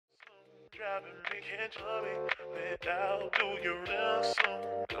driving me chubby without do you real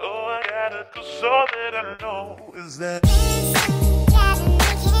soon. All I gotta do so that I know is that.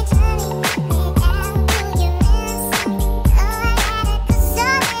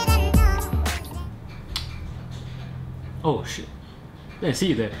 Oh shit. Didn't see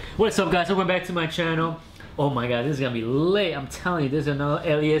you there. What's up, guys? Welcome back to my channel. Oh my god, this is gonna be lit. I'm telling you, this is another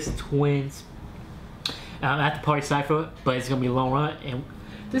Elias Twins at the party cypher, but it's gonna be a long run. And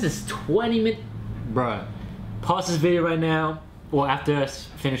this is 20 minutes. Bruh. Pause this video right now. Well, after I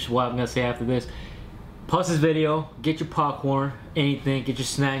finish what I'm gonna say after this. Pause this video, get your popcorn, anything, get your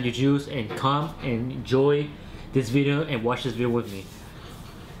snack, your juice, and come and enjoy this video and watch this video with me.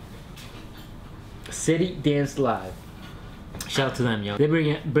 City Dance Live. Shout out to them, yo. They're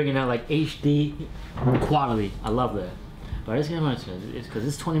bringing out like HD quality. I love that. But let's get much because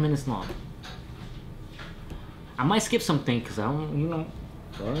it's 20 minutes long. I might skip something because I don't, you know,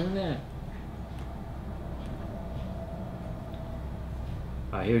 go in there.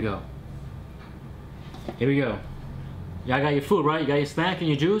 Alright, here we go. Here we go. Y'all got your food, right? You got your snack and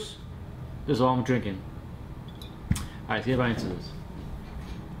your juice? This is all I'm drinking. Alright, let's get right into this.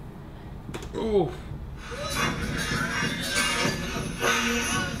 Ooh.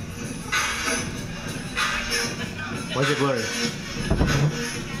 Why is it blurry?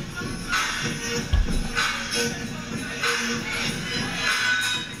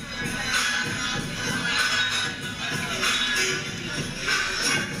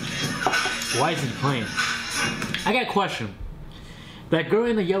 Why is it playing? I got a question. That girl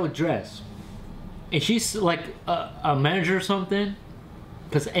in the yellow dress, is she like a manager or something?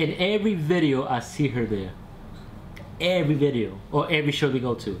 Because in every video I see her there. Every video or every show they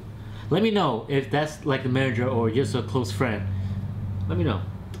go to. Let me know if that's like the manager or just a close friend. Let me know.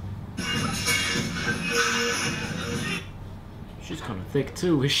 She's kind of thick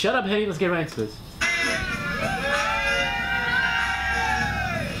too. Shut up, Henny. Let's get right into this.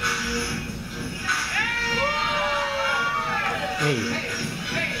 Hey.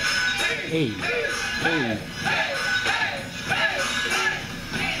 Hey. Hey.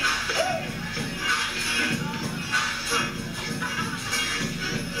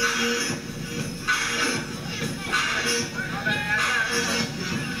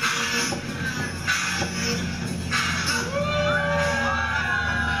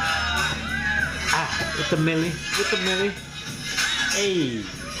 With the millie, Hey.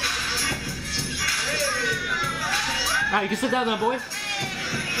 Alright, you can sit down now, boy.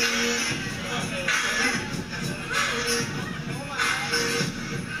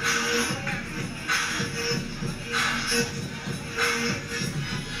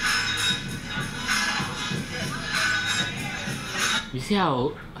 You see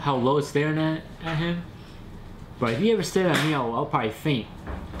how low it's staring at him? But if you ever stare at me, I'll probably faint.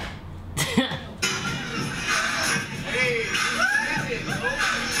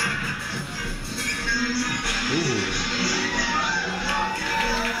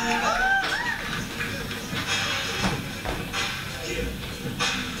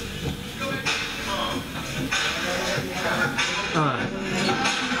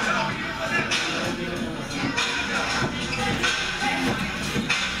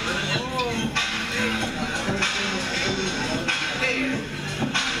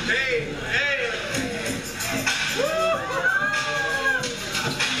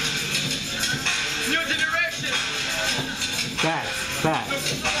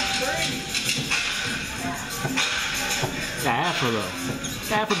 Fast. That afro though.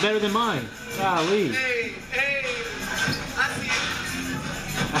 That afro better than mine. Golly. Hey,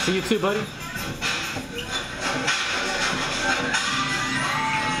 I see you too, buddy.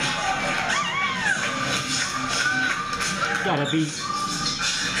 Gotta be.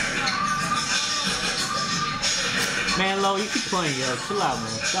 Man, Lo, you keep playing, yo. Chill out, man.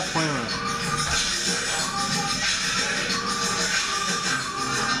 Stop playing around.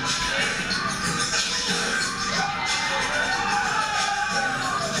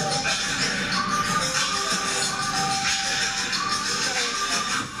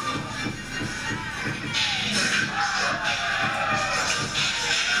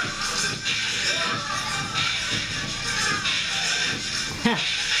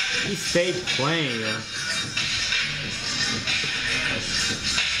 He stayed playing, yo.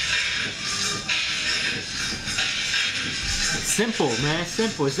 Simple, man.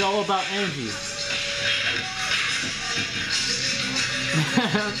 Simple. It's all about energy.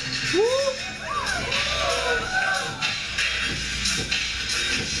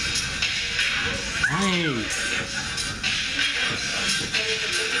 Nice.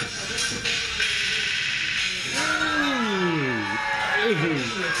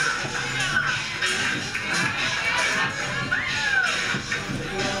 Hey.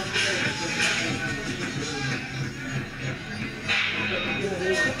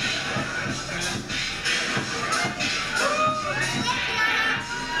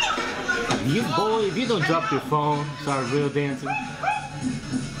 If you don't drop your phone, start real dancing.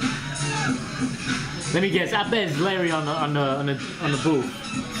 Let me guess. I bet it's Larry on the booth.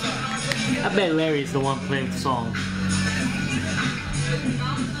 I bet Larry's the one playing the song.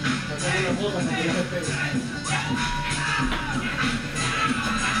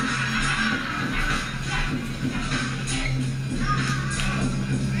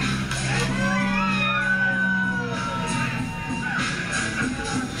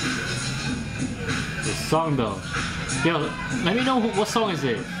 The song though. Yo, let me know what song is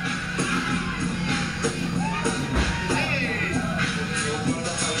it.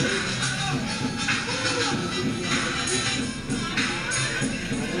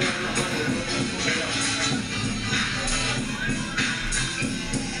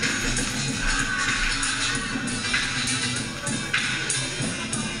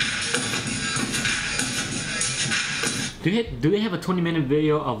 Do they have a 20-minute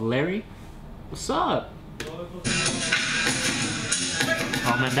video of Larry? What's up? Oh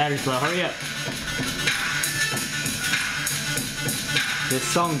man, battery's low. Hurry up. This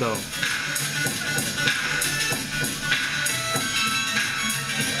song though.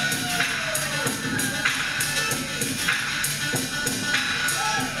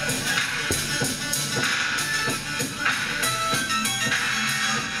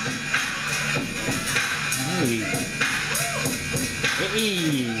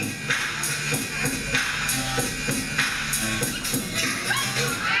 Hey.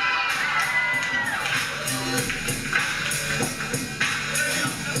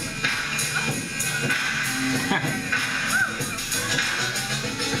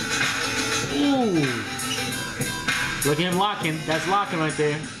 Ooh. Look at him locking. That's locking right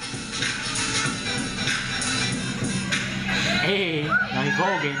there. Hey, now he's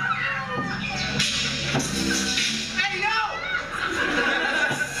voguing.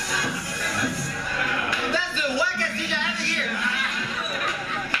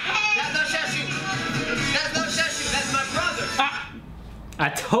 I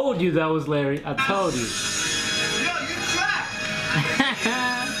told you that was Larry. I told you. Yo, you trapped.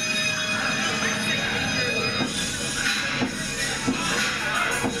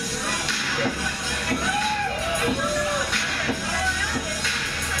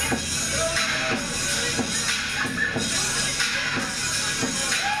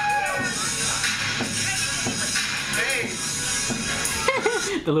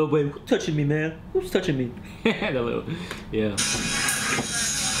 The little boy, who's touching me, man? Who's touching me? The little, yeah.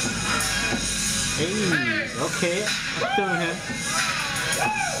 Hey, okay, I'm feeling him.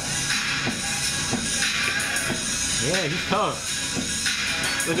 Yeah, he's tough.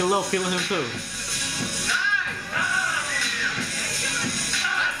 Look at Lil feeling him too.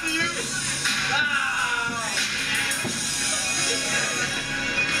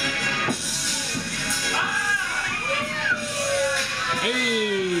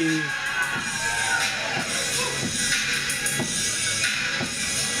 Hey.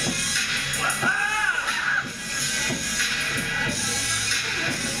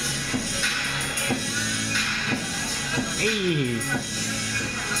 Hey.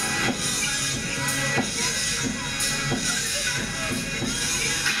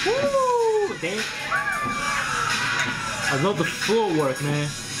 Woo! Damn. I love the floor work, man.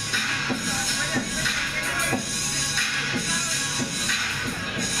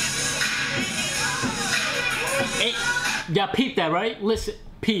 Hey, y'all peep that, right? Listen,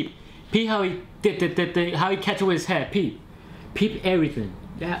 peep. Peep how he did, how he catch it with his head. Peep. Peep everything.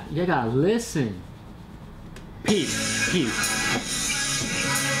 Yeah, you gotta listen. Peep, peep.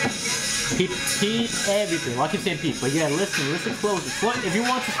 Peep everything. Well, I keep saying peep, but yeah, listen close. If you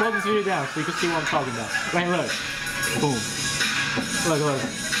want to slow this video down so you can see what I'm talking about. Right here, look. Boom. Look.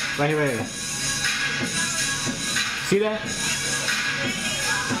 Right here. See that?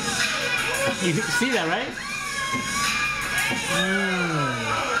 You see that, right?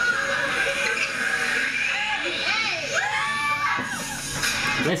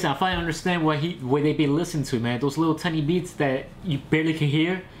 Listen, I finally understand what they be listening to, man. Those little tiny beats that you barely can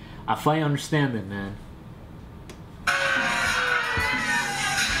hear. I finally understand them, man.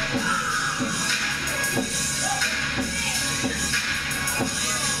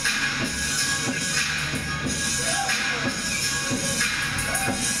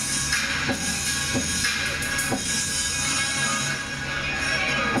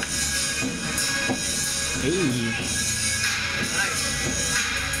 Hey.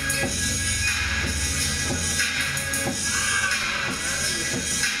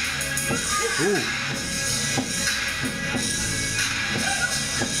 Ooh.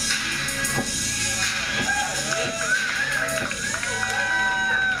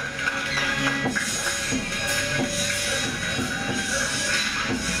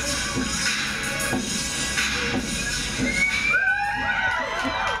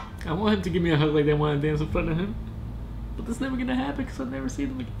 want him to give me a hug like they want to dance in front of him. But that's never gonna happen because I'll never see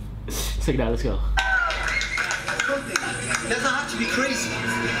them again. Check it out, let's go. It doesn't have to be crazy.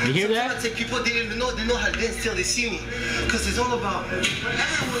 You hear that? Sometimes people they know how to dance till they see me. Because it's all about whatever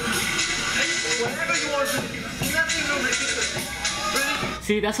you want to do. Nothing no ridiculous. Really?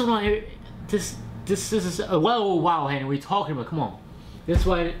 See, that's what I. This is wow, Henry. We're talking about. Come on. That's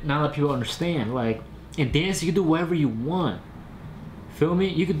why not a lot of people understand. Like in dance, you can do whatever you want. Feel me?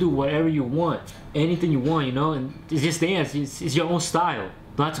 You can do whatever you want, anything you want. You know, and it's just dance. It's your own style.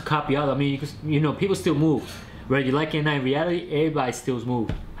 Not to copy out. I mean, you know, people still move. Whether you like it or not, in reality, everybody still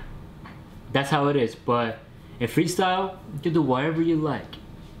moves. That's how it is. But in freestyle, you can do whatever you like.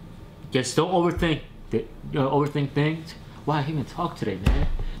 Just don't overthink. Overthink things. Wow, I can't even talk today, man.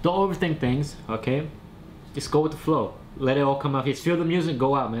 Don't overthink things, okay? Just go with the flow. Let it all come out. Just feel the music,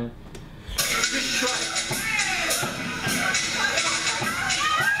 go out, man.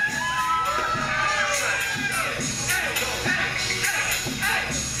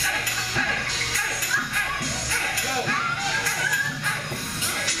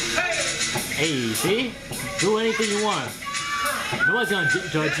 Hey, see? Do anything you want. Nobody's gonna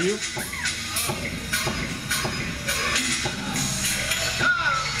judge you.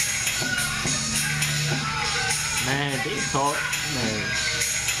 Man, they talk, man.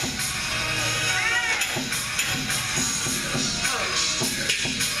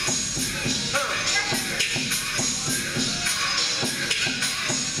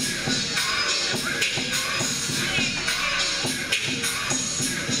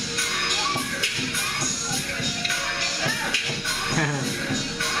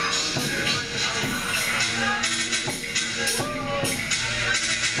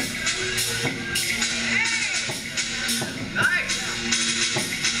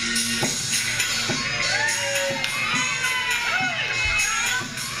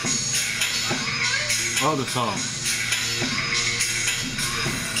 All the song.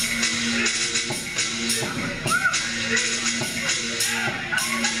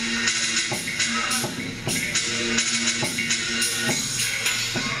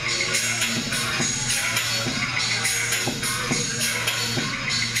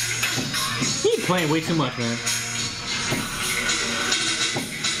 He's playing way too much, man.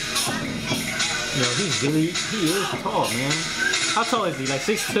 Yo, he is tall, man. How tall is he? Like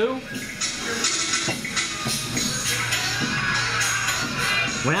 6'2"?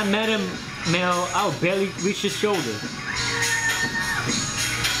 When I met him, man, I would barely reach his shoulder.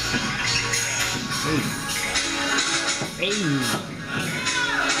 Hey.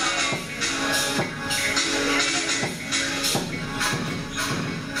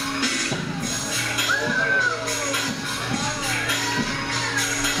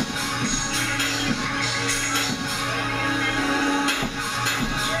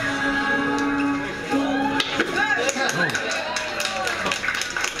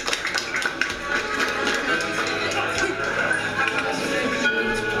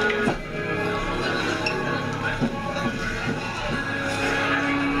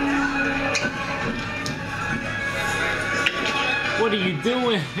 What are you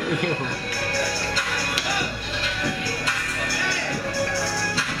doing?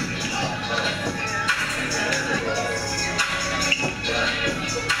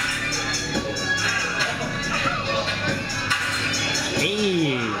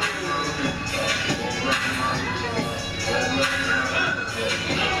 Hey.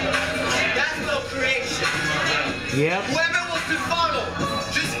 That's no creation. Yep. Whoever wants to follow,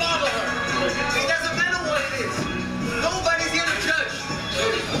 just follow her. It doesn't matter what it is. Nobody's here to judge.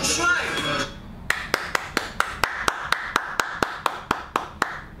 Try.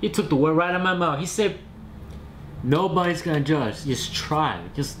 He took the word right out of my mouth. He said, nobody's gonna judge. Just try.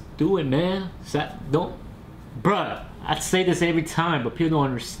 Just do it, man. Don't, bruh. I say this every time, but people don't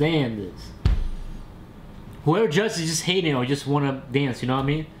understand this. Whoever judges is just hating or just want to dance. You know what I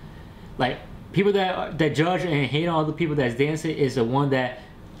mean? Like people that judge and hate on other people that's dancing is the one that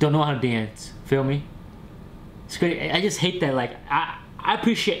don't know how to dance. Feel me? It's great. I just hate that. Like I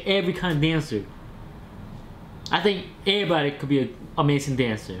appreciate every kind of dancer. I think everybody could be an amazing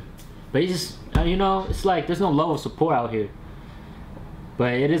dancer, but it's just you know, it's like there's no love or support out here.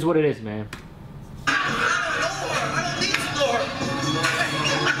 But it is what it is, man.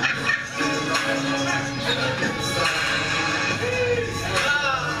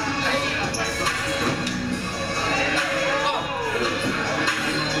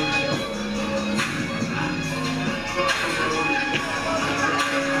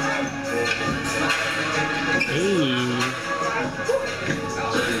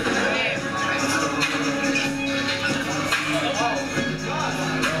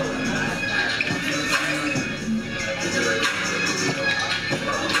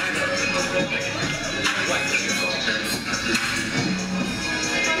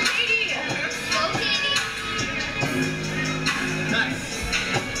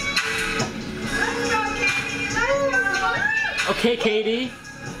 Okay, Katie.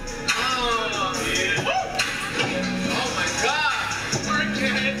 Oh my God. Work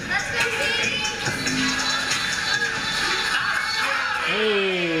it.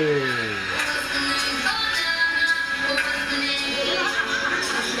 Hey.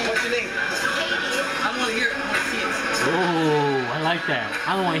 What's your name? I want to hear it. I want to see it. Oh, I like that. I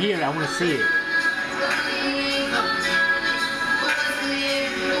don't want to hear it. I want to see it.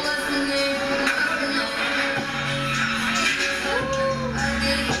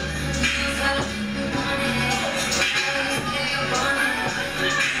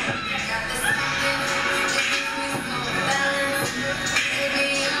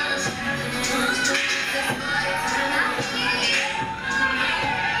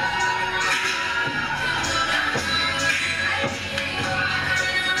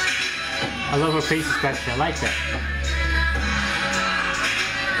 I love her face expression. I like that.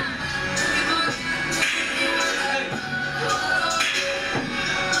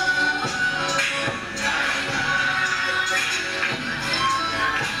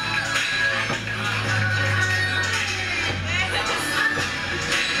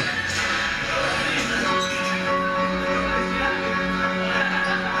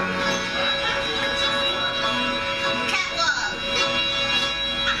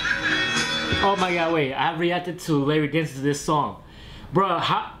 Oh my God! Wait, I reacted to Larry Dance to this song, bro.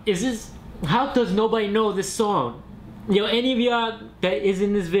 How does nobody know this song? Yo, any of y'all that is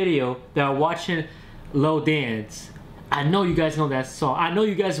in this video that are watching Low Dance, I know you guys know that song. I know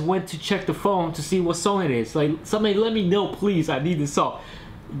you guys went to check the phone to see what song it is. Like, somebody let me know, please. I need this song.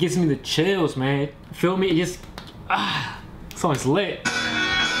 It gives me the chills, man. Feel me? It just song's lit.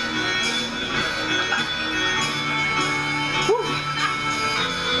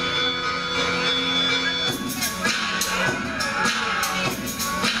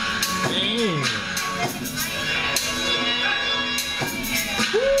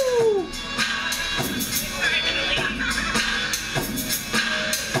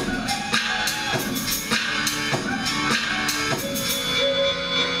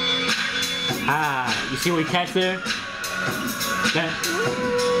 You see what we catch there? That.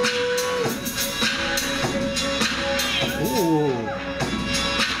 Ooh.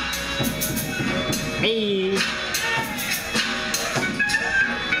 Hey.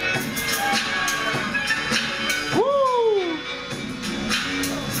 Woo.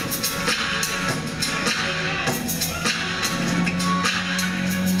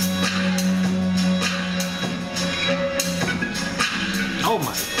 Oh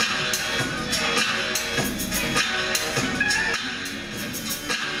my.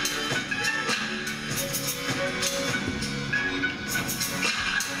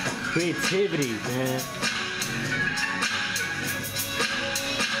 Creativity, man.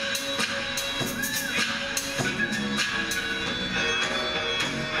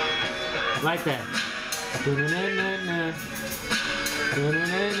 Like that. Da-na-na-na-na.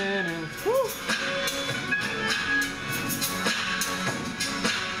 Da-na-na-na-na. Woo.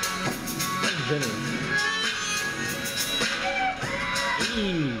 That's generous.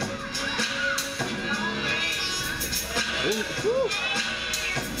 Eee. Woo.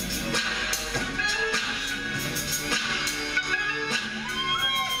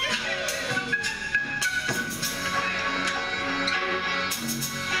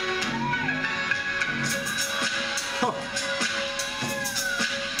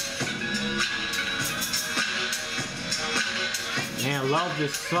 Man, I love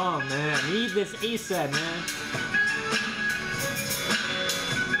this song, man. I need this ASAP, man.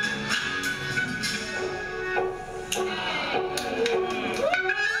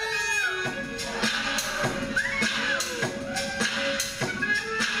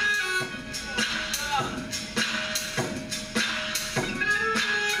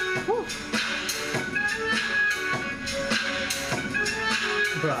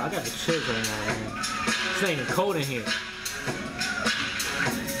 Bro, I got the chills right now, man. It's ain't cold in here.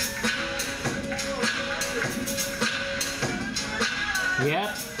 Yep,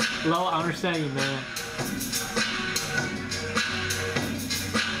 Lo, I understand you, man.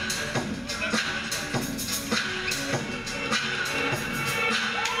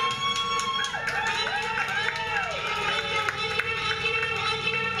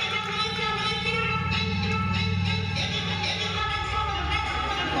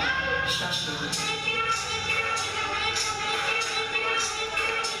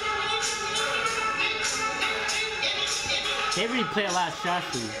 They really play a lot of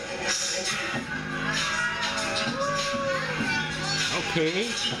Shashu. Okay.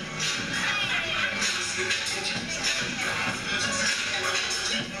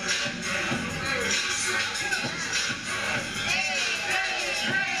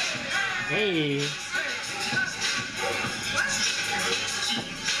 Hey.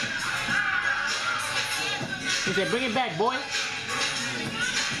 He said, bring it back, boy.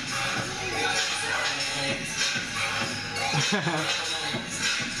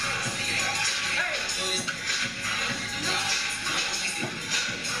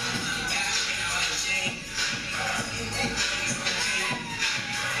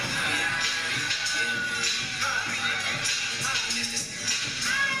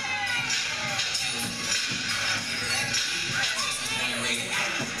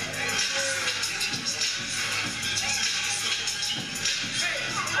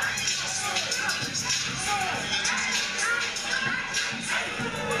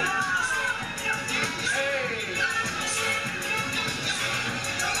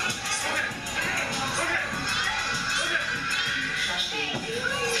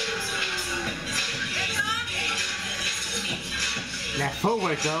 That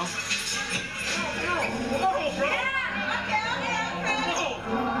footwork though.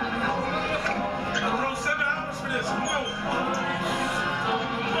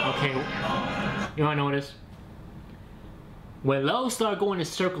 Okay, you wanna notice? When low start going in a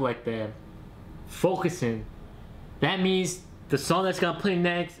circle like that, focusing, that means the song that's gonna play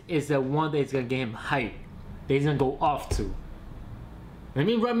next is the one that's gonna get him hype. That he's gonna go off to. Let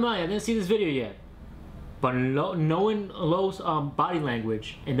me rub my, I didn't see this video yet. But knowing Low's body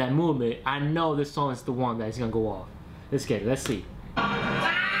language and that movement, I know this song is the one that's gonna go off. Let's get it, let's see.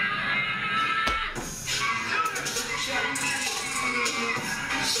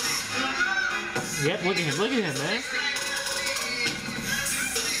 Yep, look at him, man.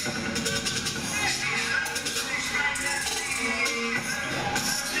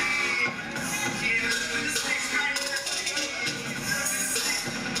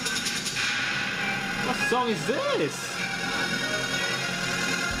 What song is this?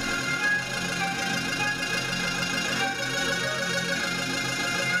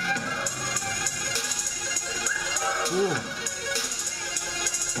 Ooh.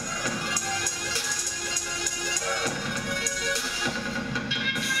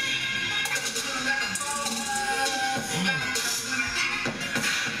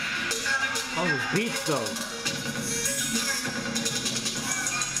 Oh, the beats though.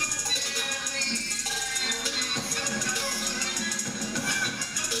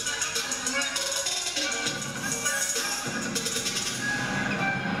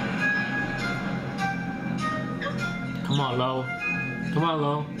 Come on, Low. Come on,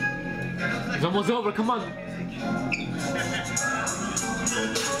 Low. It's almost over. Come on.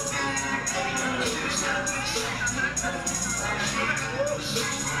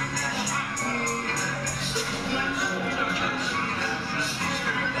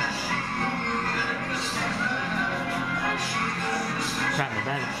 Trying to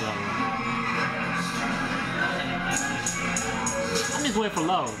back slow. I'm just waiting for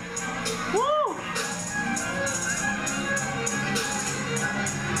Low. Woo!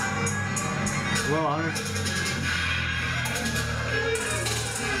 Well, Hunter.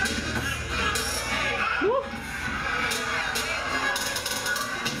 Woo!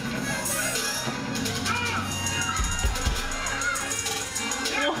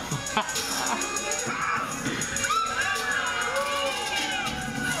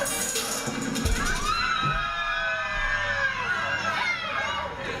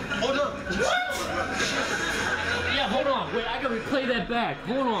 Hold on. Yeah, hold on. Wait, I gotta replay that back.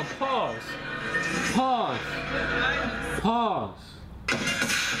 Hold on. Pause. Pause. Pause.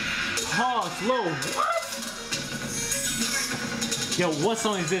 Pause. Low. What? Yo, what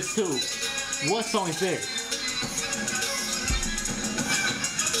song is this too? What song is this?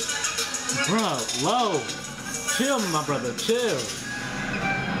 Bro, Low. Chill, my brother. Chill.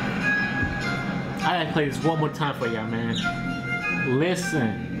 I gotta play this one more time for y'all, man.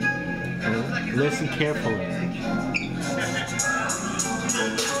 Listen. Listen carefully.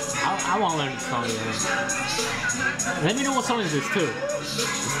 I want to learn this song, man. Let me know what song is this too.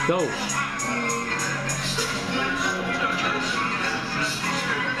 It's dope.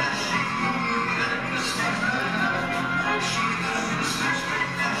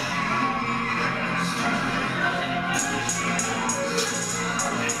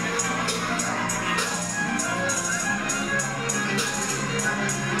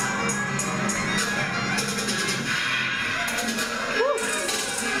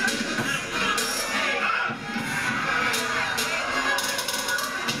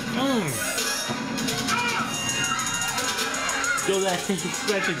 Yo, that stage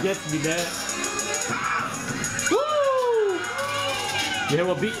expression gets me, man. Woo! Yeah,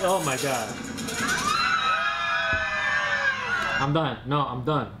 well, oh my god. I'm done. No, I'm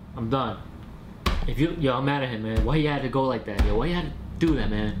done. I'm done. If you, yo, I'm mad at him, man. Why you had to go like that, yo? Why you had to do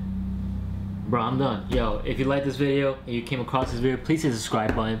that, man? Bro, I'm done. Yo, if you like this video and you came across this video, please hit the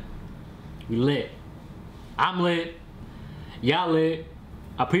subscribe button. We lit. I'm lit. Y'all lit.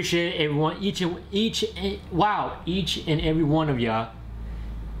 I appreciate everyone, each and every one of y'all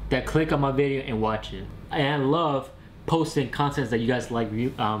that click on my video and watch it. And I love posting content that you guys like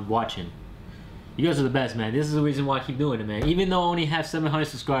watching. You guys are the best, man. This is the reason why I keep doing it, man. Even though I only have 700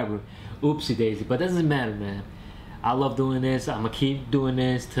 subscribers, oopsie daisy, but that doesn't matter, man. I love doing this. I'm gonna keep doing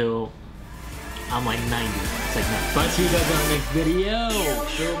this till I'm like 90. It's like that. But see you guys on the next video.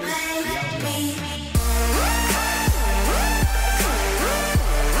 Feel me?